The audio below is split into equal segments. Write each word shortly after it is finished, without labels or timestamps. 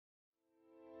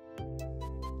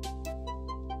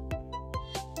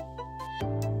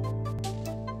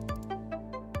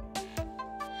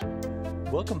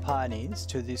Welcome pioneers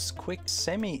to this quick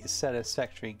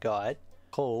semi-satisfactory guide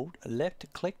called left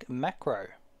click macro.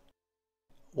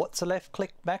 What's a left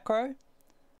click macro?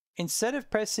 Instead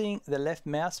of pressing the left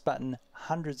mouse button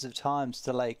hundreds of times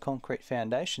to lay concrete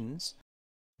foundations,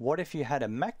 what if you had a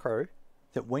macro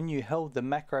that when you held the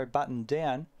macro button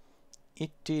down,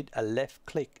 it did a left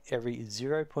click every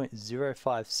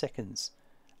 0.05 seconds,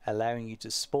 allowing you to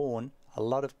spawn a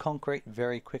lot of concrete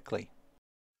very quickly.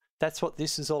 That's what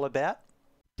this is all about.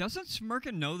 Doesn't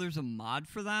Smirkin know there's a mod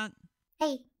for that?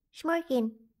 Hey,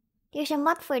 Smirkin, there's a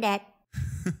mod for that.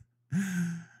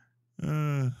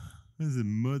 There's a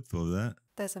mod for that.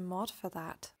 There's a mod for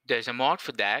that. There's a mod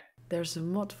for that. There's a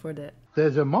mod for that.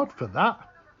 There's a mod for that.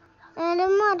 There's a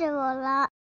mod for that.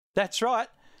 That's right,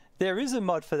 there is a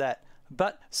mod for that,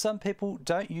 but some people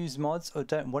don't use mods or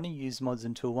don't want to use mods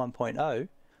until 1.0.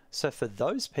 So for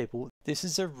those people, this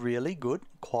is a really good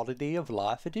quality of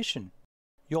life addition.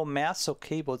 Your mouse or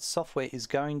keyboard software is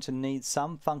going to need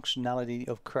some functionality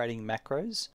of creating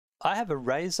macros. I have a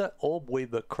Razer Orb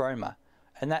Weaver Chroma,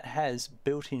 and that has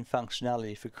built-in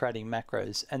functionality for creating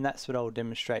macros, and that's what I'll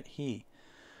demonstrate here.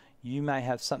 You may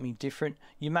have something different.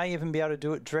 You may even be able to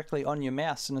do it directly on your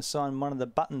mouse and assign one of the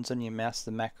buttons on your mouse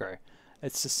the macro.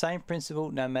 It's the same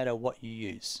principle no matter what you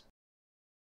use.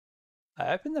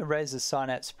 I open the Razer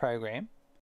Synapse program.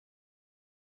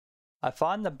 I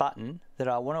find the button that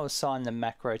I want to assign the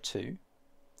macro to.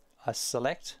 I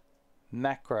select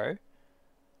macro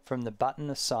from the button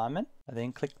assignment. I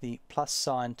then click the plus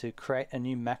sign to create a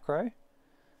new macro.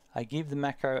 I give the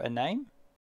macro a name,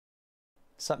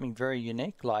 something very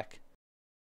unique like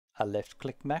a left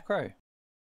click macro.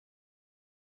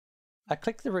 I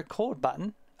click the record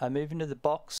button. I move into the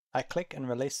box. I click and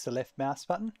release the left mouse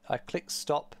button. I click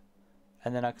stop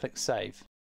and then I click save.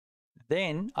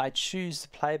 Then I choose the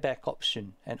playback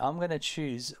option, and I'm going to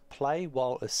choose play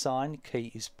while assigned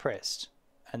key is pressed,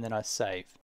 and then I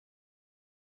save.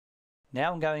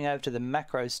 Now I'm going over to the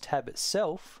macros tab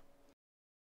itself,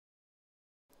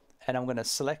 and I'm going to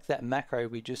select that macro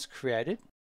we just created.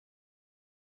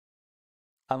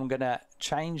 I'm going to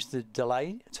change the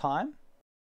delay time.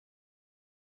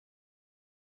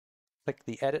 Click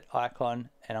the edit icon,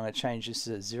 and I'm going to change this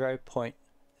to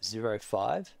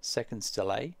 0.05 seconds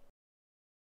delay.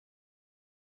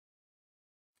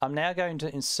 I'm now going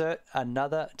to insert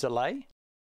another delay,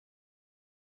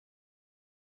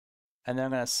 and then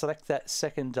I'm going to select that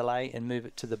second delay and move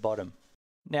it to the bottom.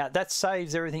 Now that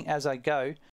saves everything as I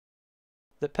go.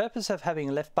 The purpose of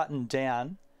having left button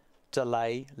down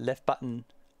delay, left button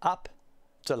up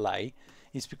delay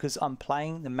is because I'm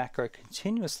playing the macro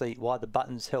continuously while the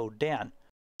button's held down.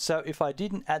 So if I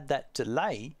didn't add that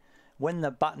delay, when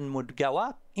the button would go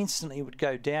up, instantly it would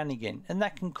go down again, and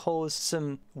that can cause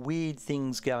some weird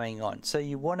things going on. So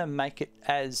you want to make it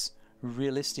as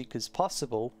realistic as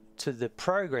possible to the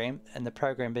program, and the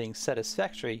program being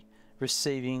satisfactory,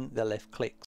 receiving the left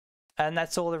clicks. And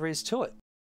that's all there is to it.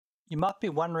 You might be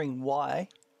wondering why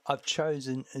I've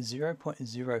chosen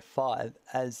 0.05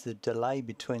 as the delay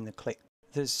between the clicks.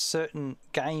 There's certain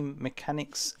game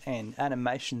mechanics and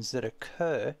animations that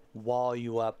occur while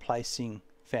you are placing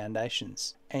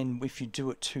foundations, and if you do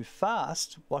it too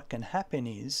fast, what can happen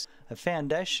is a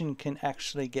foundation can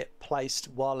actually get placed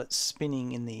while it's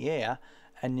spinning in the air,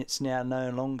 and it's now no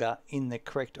longer in the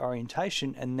correct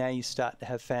orientation, and now you start to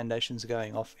have foundations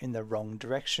going off in the wrong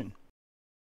direction.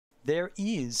 There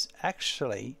is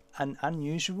actually an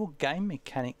unusual game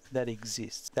mechanic that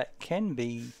exists that can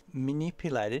be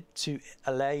manipulated to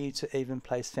allow you to even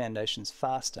place foundations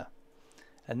faster,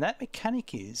 and that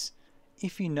mechanic is,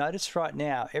 if you notice right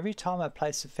now, every time I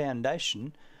place a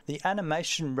foundation, the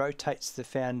animation rotates the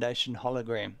foundation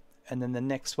hologram, and then the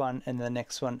next one, and the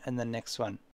next one, and the next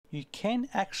one. You can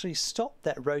actually stop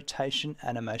that rotation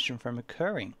animation from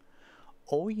occurring.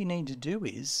 All you need to do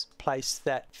is place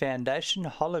that foundation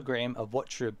hologram of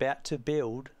what you're about to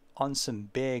build on some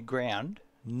bare ground,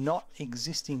 not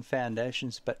existing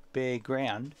foundations but bare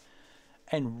ground,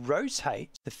 and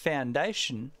rotate the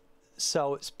foundation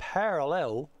so it's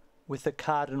parallel with the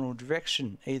cardinal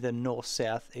direction, either north,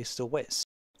 south, east or west.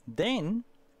 Then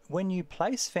when you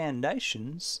place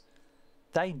foundations,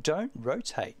 they don't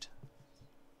rotate.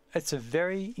 It's a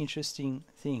very interesting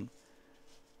thing.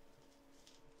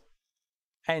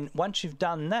 And once you've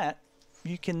done that,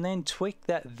 you can then tweak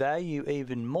that value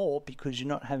even more, because you're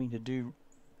not having to do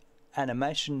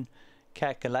animation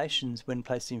calculations when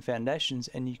placing foundations,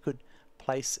 and you could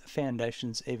place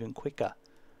foundations even quicker.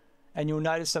 And you'll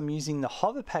notice I'm using the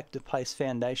hover pack to place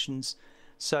foundations,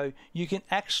 so you can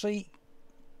actually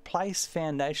place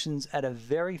foundations at a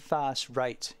very fast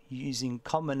rate using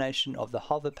combination of the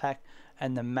hover pack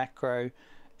and the macro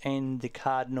and the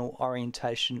cardinal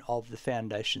orientation of the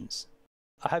foundations.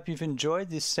 I hope you've enjoyed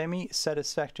this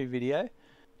semi-satisfactory video.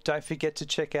 Don't forget to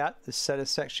check out the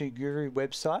Satisfactory Guru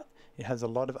website. It has a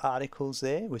lot of articles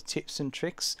there with tips and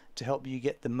tricks to help you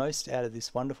get the most out of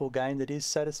this wonderful game that is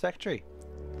Satisfactory.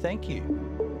 Thank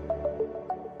you.